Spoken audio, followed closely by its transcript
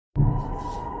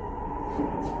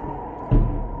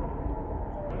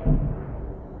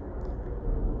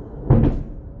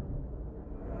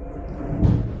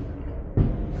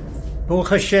Baruch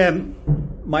Hashem,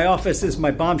 my office is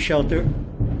my bomb shelter.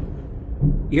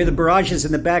 You hear the barrages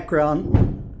in the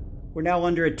background. We're now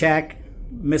under attack,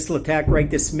 missile attack right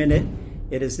this minute.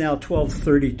 It is now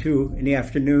 12:32 in the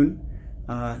afternoon.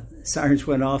 Sirens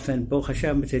went off, and Baruch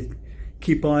Hashem to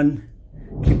keep on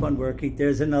working.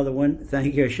 There's another one.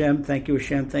 Thank you, Hashem. Thank you,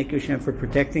 Hashem. Thank you, Hashem, for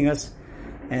protecting us.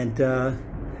 And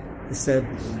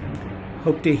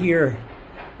hope to hear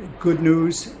good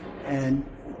news. And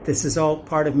this is all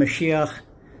part of Mashiach.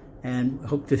 And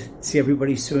hope to see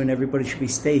everybody soon. Everybody should be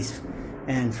safe.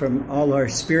 And from all our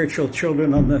spiritual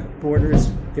children on the borders,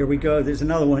 there we go. There's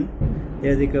another one.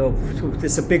 There they go.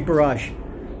 This is a big barrage,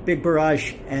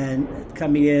 and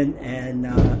coming in, and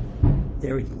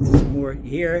there's more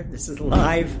here. This is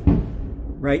live,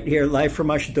 right here, live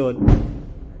from Ashdod.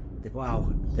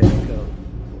 Wow, there we go.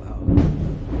 Wow,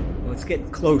 well, it's getting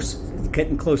close. It's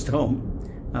getting close to home.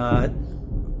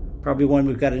 Probably one.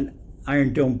 We've got an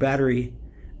Iron Dome battery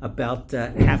about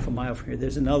half a mile from here.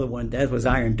 There's another one. That was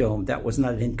Iron Dome. That was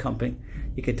not an incoming.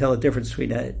 You can tell the difference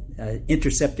between an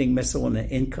intercepting missile and an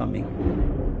incoming.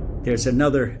 There's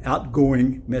another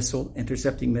outgoing missile,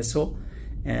 intercepting missile.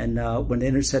 And when it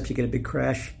intercepts, you get a big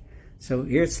crash. So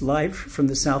here it's live from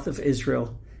the south of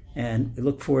Israel. And we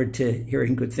look forward to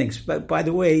hearing good things. But by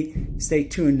the way, stay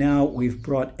tuned now. We've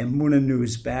brought Emuna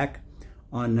News back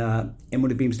on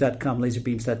emunabeams.com,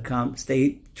 laserbeams.com.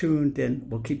 Stay tuned,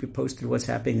 and we'll keep you posted what's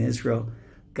happening in Israel.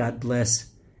 God bless,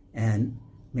 and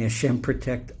may Hashem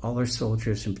protect all our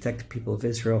soldiers and protect the people of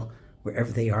Israel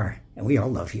wherever they are. And we all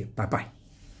love you. Bye-bye.